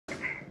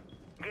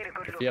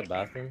If you have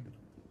bathroom.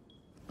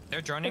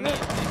 They're droning me. Do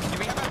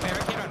we have a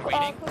barricade on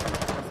waiting?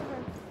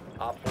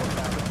 Op 4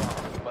 found the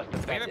bomb. You must Do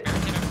we defend have a it.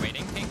 barricade on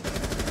waiting, Pink?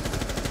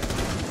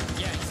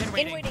 Yeah, he's in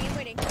waiting. In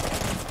waiting.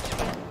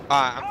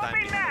 I'm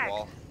climbing the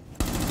wall.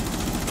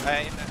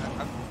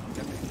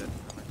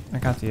 I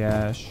got the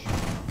Ash.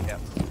 Yeah.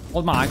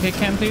 Hold my arcade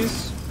cam,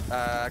 please.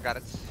 Got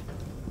it.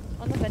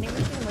 On the vending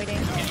machine, waiting.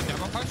 Can you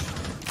double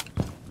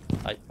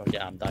push? Okay,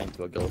 I'm dying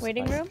to a ghost.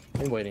 Waiting room?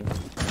 I'm waiting.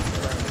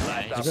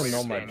 Yeah, You don't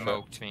know my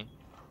smoked me.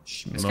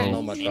 I don't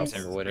know my Teams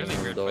trap in in the waiting really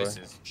room weird door.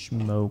 places.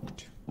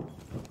 Smoked.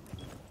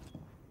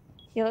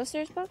 Yellow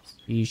stairs, Pops?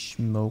 He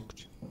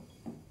smoked.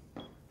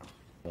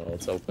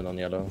 It's open on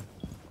yellow.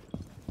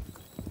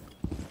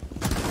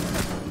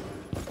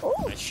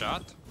 Nice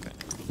shot. Okay.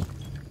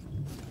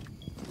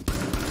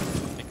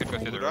 He could go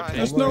through the rotation.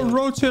 There's no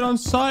rotate on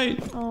site.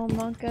 Oh,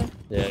 Monka.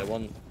 Yeah,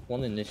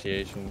 one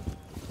initiation.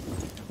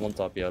 One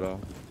top yellow.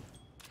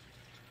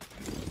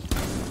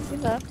 We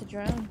love to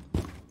drown.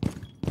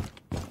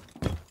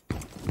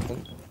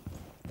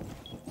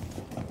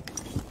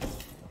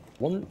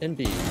 One in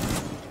B.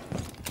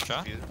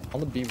 Shot? On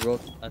the B road.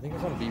 I think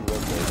it's on B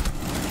road.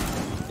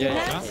 Yeah,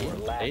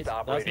 Last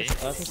operator.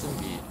 that's in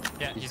B.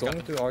 Yeah, He's got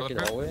going through the arcade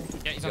cloaker. hallway.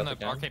 Yeah, he's You on got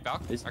the cam? arcade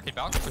balk. He's- Arcade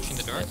balk, pushing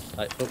the door.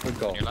 Alright, Fulford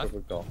go. Your left.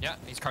 Fulford go. Yeah,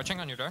 he's crouching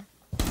on your door.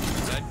 Oh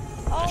Inside.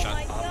 Nice my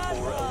shot. god, Op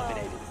 4 Bob.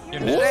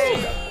 eliminated. You're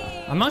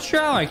dead. I'm not sure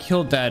how I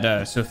killed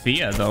that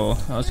Sophia though.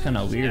 That was kind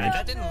of weird.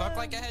 That didn't look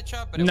like a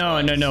headshot, but it No,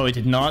 was. no, no. It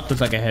did not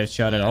look like a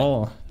headshot at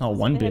all. Not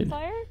one The bit.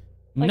 fire?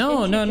 Like,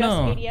 No, didn't no, you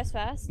just no. ADS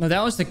fast? No,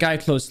 that was the guy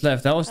close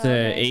left. That was the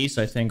Okay. ace,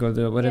 I think, or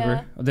the whatever.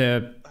 Yeah. Or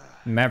the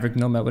Maverick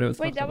Nomad, whatever.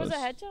 the Wait, fuck that was a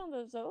headshot on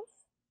the Zoph?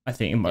 I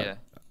think it might. Yeah.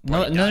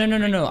 No, no, no,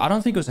 no, no. I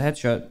don't think it was a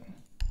headshot.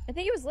 I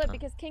think it was lit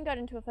because King got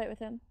into a fight with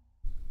him.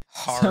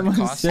 Hard Someone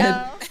cost.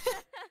 said-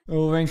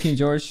 Oh, when King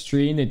George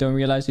stream, they don't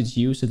realize it's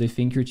you, so they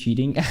think you're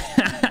cheating.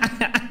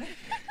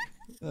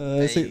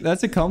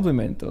 That's a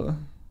compliment, though.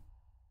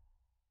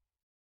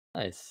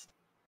 Nice.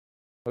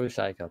 I wish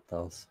I got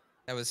those.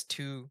 That was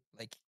two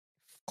like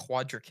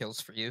quadra kills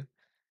for you.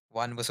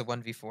 One was a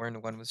 1v4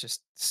 and one was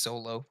just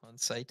solo on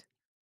site.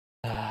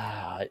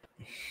 I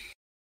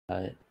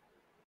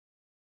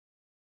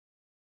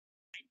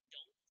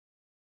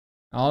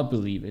I'll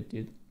believe it,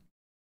 dude.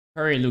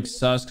 Probably looks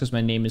sus because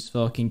my name is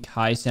fucking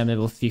Kai Sam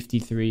level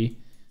 53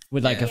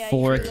 with like Yeah. a Yeah,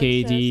 4 you look so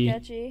KD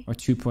sketchy. or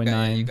You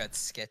 2.9. got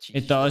sketchy.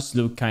 It does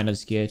look kind of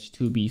sketch,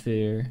 to be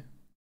fair.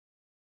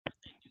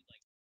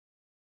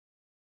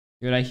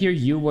 Dude, I hear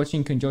you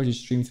watching King George's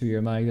stream through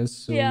your mic. That's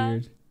so Yeah.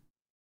 weird.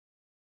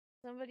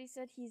 Somebody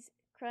said he's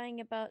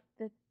crying about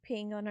the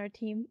ping on our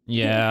team.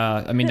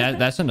 Yeah, I mean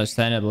that's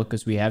understandable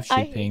because we have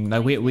I shit ping. hate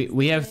Like we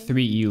ping. have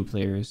 3 EU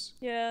players.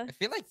 Yeah. I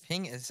feel like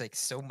ping is like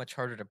so much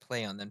harder to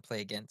play on than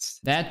play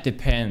against. That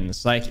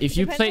depends. Like if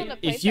you Depends play on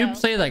the if you playstyle,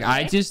 play like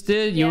I okay? just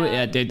did, you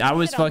Yeah, dude, I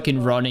was shit on fucking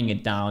people. running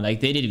it down. Like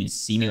they didn't even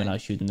see me when I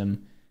was shooting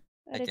them.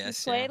 But I if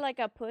guess, you play yeah. like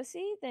a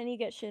pussy, then you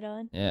get shit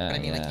on. Yeah. But I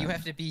mean, yeah. like you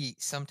have to be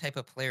some type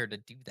of player to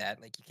do that.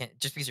 Like you can't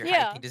just because you're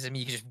Yeah. hyping doesn't mean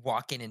you can just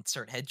walk in and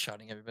start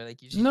headshotting everybody.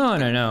 Like you just No,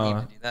 gotta no, be able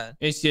no. to do that.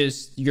 It's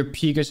just your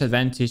Pika's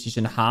advantage is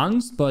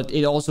enhanced, but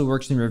it also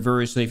works in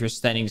reverse. So if you're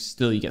standing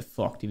still, you get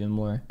fucked even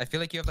more. I feel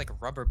like you have like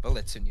rubber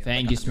bullets in you.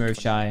 Thank you, Smurf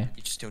Shy.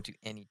 You just don't do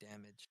any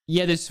damage.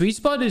 Yeah, the sweet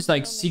spot is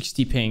like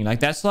 60 ping. Like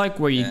that's like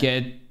where you Yeah.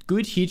 get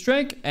good heat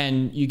track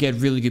and you get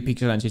really good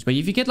pixel advantage. But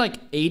if you get like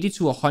 80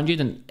 to 100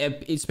 and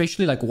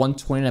especially like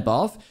 120 and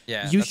above,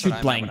 Yeah, you that's shoot what I'm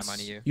at when I'm blanks. on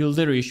you. You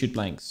literally shoot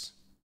blanks.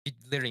 You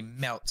literally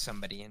melt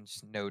somebody and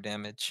just no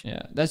damage.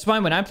 Yeah, that's why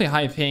when I play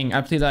high ping,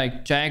 I play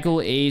like Jaggle,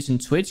 Ace,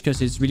 and Twitch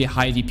because it's really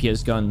high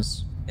DPS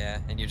guns. Yeah,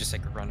 and you just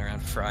like run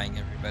around frying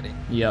everybody.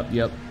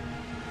 Yep.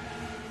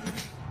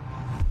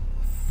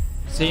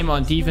 Same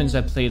on defense,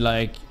 I play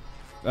like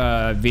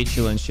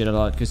Vigil and shit a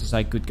lot because it's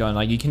like good gun.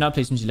 Like you cannot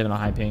play Sims 11 on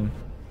high ping.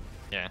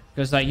 Yeah.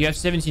 Because like you have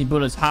 17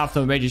 bullets, half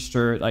them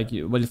register. Like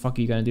what the fuck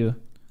are you gonna do?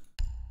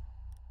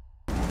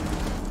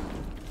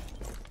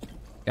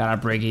 Gotta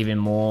break even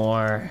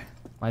more.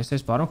 Why is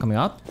this bottom coming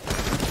up?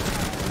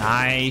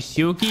 Nice,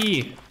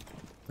 Yuki.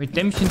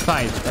 Redemption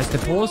fight. That's the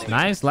pulse.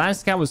 Nice.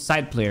 Last guy was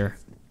side player.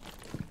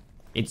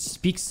 It's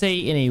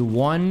Pixie in a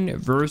 1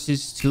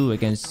 versus 2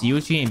 against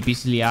Yuji and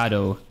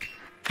Bisiliado.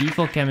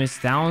 Default cam is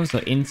down, so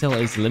intel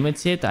is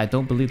limited. I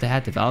don't believe they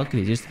had the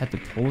Valkyrie. They just had the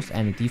pulse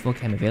and the default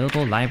cam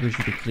available. Library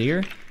should be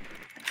clear.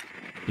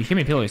 You hear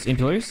me, pillars? In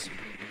pillars?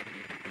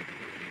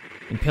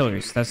 In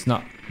pillars. That's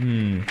not...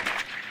 You're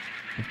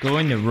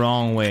going the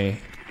wrong way.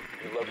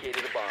 You located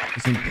a bomb.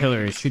 It's in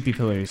pillars. Should be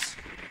pillars.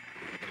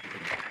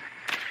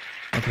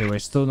 Okay, we're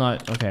still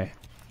not... Okay.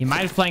 He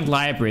might flank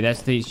library.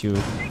 That's the issue.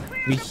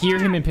 We hear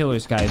him in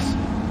pillars, guys.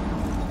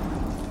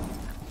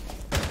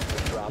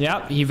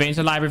 Yep, he veins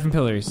the library from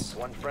pillars.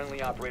 One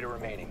friendly operator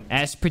remaining.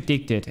 As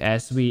predicted,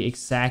 as we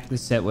exactly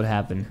said would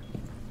happen.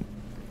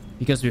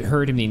 Because we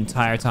heard him the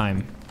entire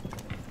time.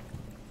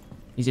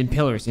 He's in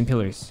pillars,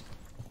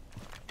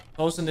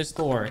 Close on this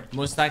door.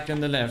 Most likely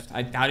on the left.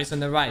 I doubt it's on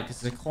the right.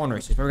 This is a corner.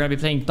 So we're gonna be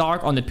playing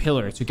dark on the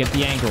pillar to get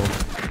the angle.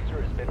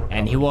 Sensor has been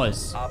And he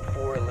was. Op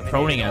 4 eliminated.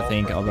 proning, I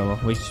think, although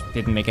which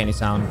didn't make any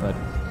sound, but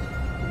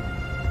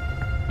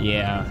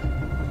yeah,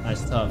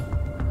 that's tough.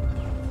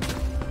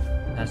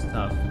 That's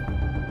tough.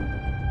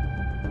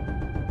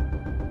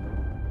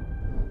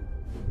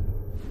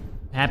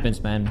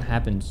 Happens, man.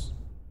 Happens.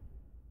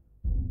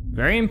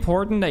 Very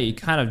important that you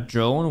kind of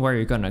drone where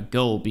you're gonna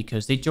go,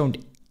 because they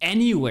droned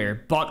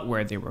anywhere but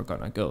where they were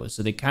gonna go.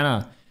 So they kind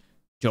of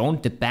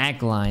droned the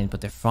back line,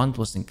 but the front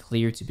wasn't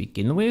clear to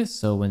begin with.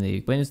 So when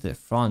they went into the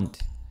front,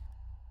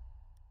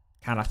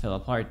 kind of fell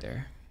apart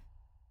there.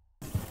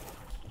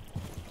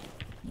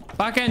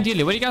 Baka and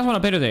Dilly, what do you guys want to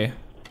play today?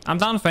 I'm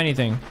down for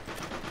anything.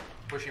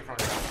 Pushing from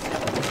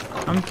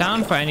I'm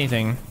down for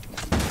anything.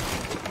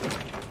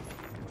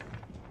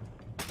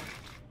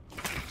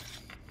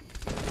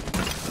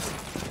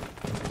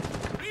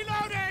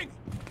 reloading.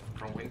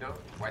 From window.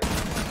 White.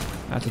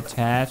 That's a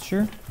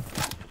Thatcher.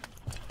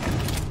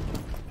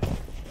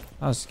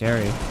 That was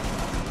scary.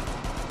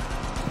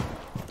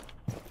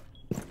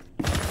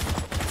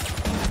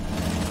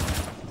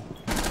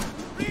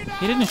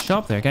 He didn't show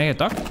up there. Can I get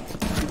ducked?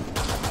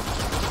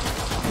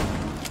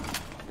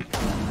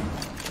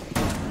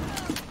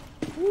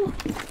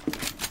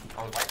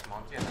 Oh, white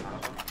Monty and another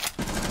one.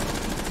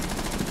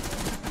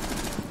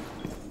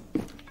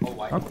 Oh,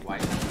 white, Okay.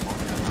 white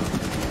Monty and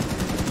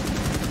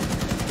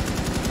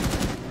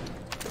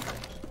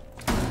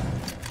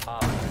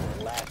another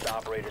one. Last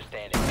operator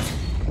standing.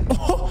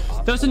 Oh,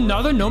 there's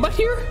another Nomad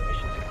here?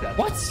 Mission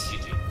successful. What?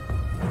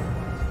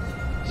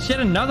 Shit,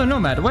 another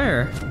Nomad.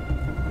 Where?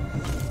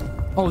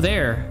 Oh,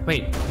 there.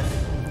 Wait.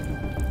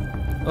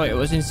 Oh, it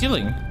was in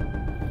ceiling.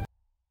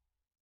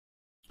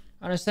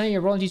 Understanding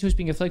your role in G2 is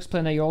being a flex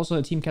player, you're also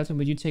a team captain,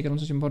 but you take on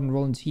such an important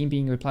role in the team,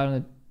 being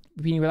relied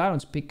on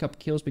to pick up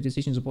kills, make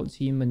decisions, support the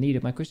team when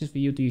needed. My question is for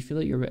you: do you feel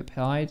that you're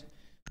applied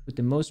with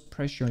the most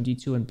pressure on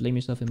G2 and blame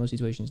yourself in most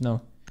situations?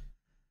 No.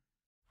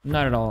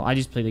 Not at all. I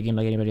just play the game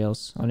like anybody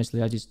else.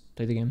 Honestly, I just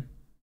play the game.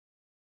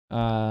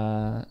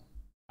 I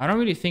don't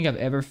really think I've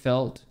ever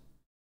felt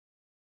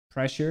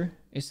pressure,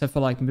 except for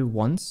like maybe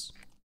once.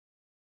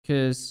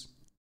 Because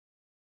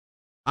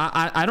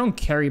I don't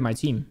carry my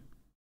team.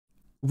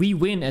 We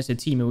win as a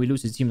team and we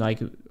lose as a team. Like,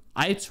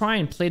 I try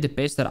and play the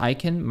best that I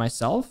can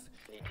myself,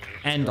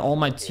 and all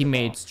my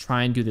teammates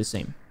try and do the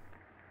same.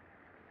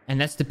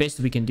 And that's the best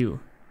we can do.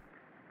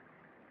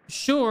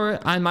 Sure,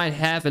 I might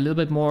have a little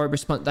bit more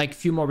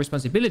few more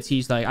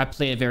responsibilities. Like, I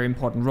play a very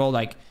important role.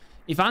 Like,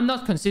 if I'm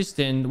not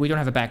consistent, we don't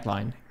have a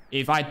backline.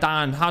 If I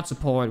down hard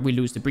support, we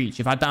lose the breach.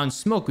 If I down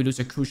smoke, we lose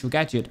a crucial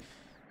gadget.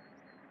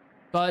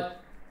 But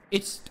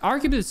it's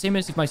arguably the same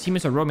as if my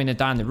teammates are roaming and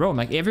down the roam.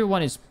 Like,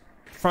 everyone is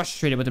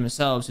frustrated with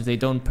themselves if they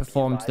don't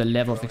perform to the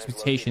level of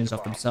expectations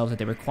of themselves that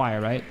they require,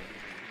 right?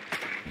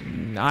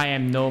 I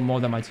am no more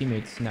than my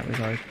teammates in that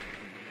regard.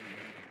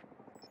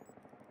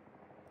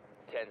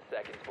 10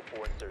 seconds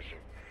before insertion.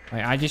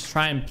 I just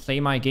try and play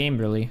my game,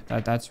 really.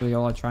 That's really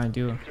all I try and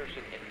do.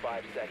 Insertion in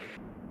 5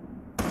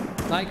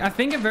 seconds. Like, I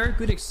think a very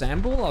good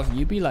example of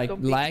you be like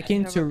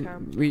lagging to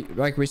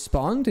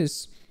respond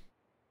is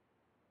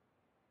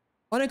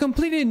on a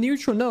completely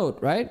neutral note,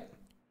 right?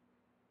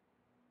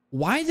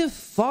 Why the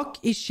fuck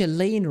is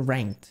Chalet in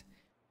ranked?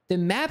 The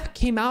map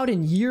came out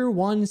in year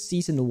 1,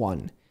 season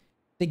 1.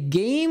 The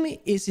game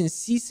is in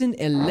season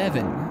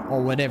 11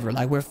 or whatever.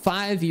 Like, we're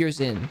 5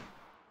 years in.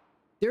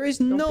 There is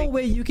no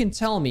way you can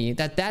tell me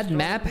that that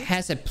map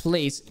has a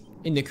place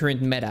in the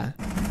current meta.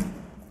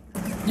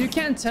 You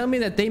can't tell me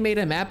that they made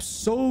a map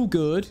so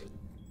good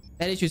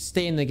that it should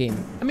stay in the game.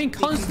 I mean,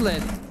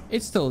 Consulate,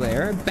 it's still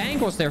there.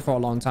 Bank was there for a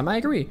long time, I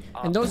agree.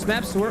 And those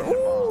maps were,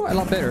 ooh, a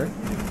lot better.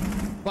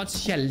 But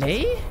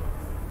Chalet?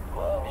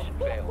 Mission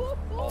failed.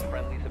 All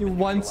friendlies have You been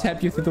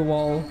one-tap you through the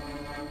wall.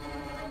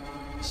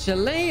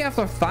 Chalet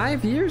after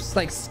 5 years?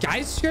 Like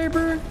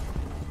Skyscraper?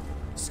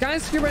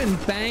 Skyscraper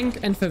and Bank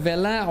and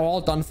Favela are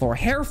all done for.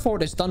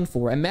 Hereford is done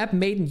for. A map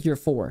made in year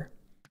 4.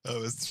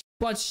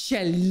 But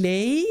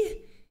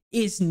Chalet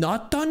is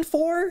not done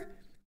for?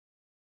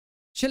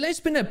 Chalet's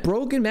been a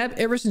broken map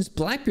ever since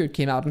Blackbeard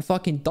came out and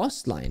fucking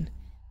Dustline.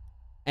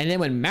 And then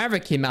when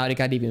Maverick came out, it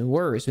got even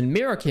worse. When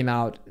Mirror came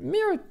out,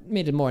 Mirror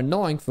made it more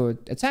annoying for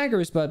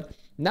attackers, but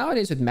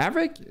nowadays with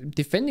Maverick,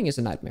 defending is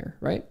a nightmare,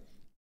 right?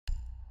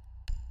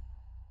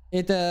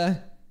 It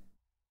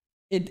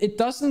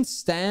doesn't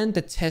stand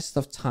the test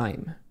of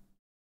time.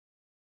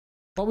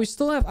 But we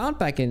still have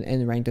Outback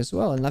in ranked as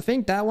well. And I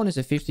think that one is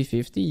a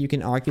 50-50. You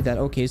can argue that,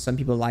 okay, some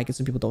people like it,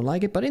 some people don't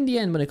like it. But in the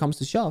end, when it comes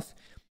to shove,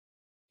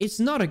 it's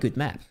not a good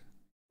map.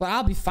 But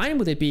I'll be fine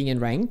with it being in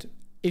ranked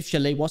if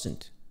Chalet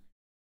wasn't.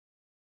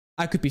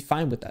 I could be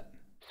fine with that.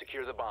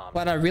 Secure the bomb.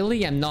 But I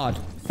really am not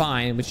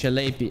fine with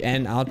Chalet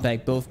and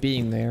Outback both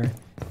being there.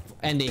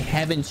 And they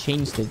haven't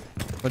changed it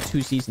for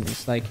 2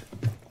 seasons. Like,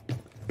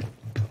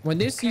 when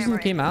this season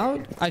came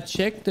out, I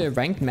checked the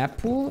ranked map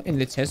pool in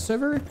the test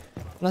server.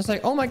 And I was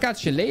like, oh my god,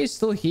 Chalet is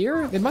still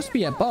here? It must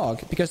be a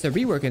bug because they're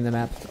reworking the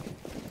map.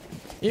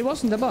 It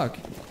wasn't a bug.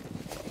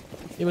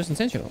 It was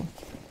intentional.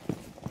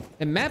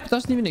 The map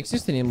doesn't even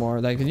exist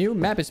anymore. Like, the new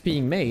map is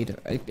being made.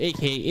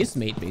 AKA is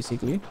made,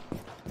 basically.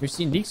 We've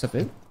seen leaks of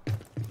it.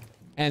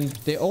 And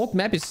the old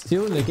map is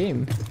still in the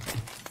game.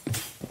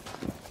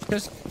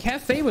 Because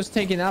Cafe was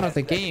taken out of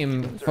the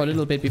game for a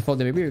little bit before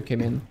the review came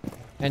in.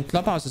 And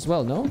Clubhouse as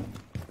well, no?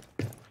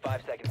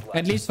 5 seconds left.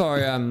 At least for,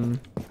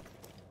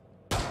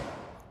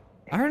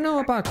 I don't know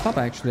about Club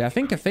actually. I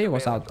think Cafe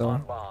was out though.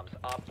 On bombs.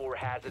 Op 4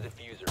 has a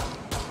diffuser.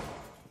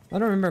 I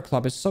don't remember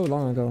Club. It's so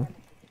long ago.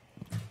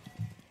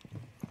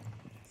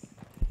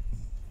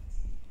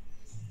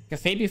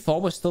 Cafe before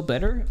was still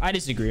better? I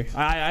disagree.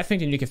 I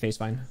think the new Cafe is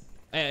fine.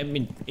 I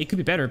mean, it could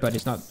be better, but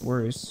it's not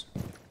worse.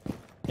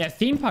 Yeah,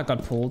 theme park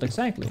got pulled.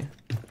 Exactly.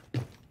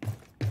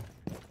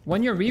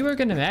 When you're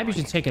reworking the map, you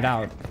should take it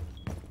out.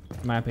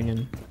 In my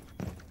opinion.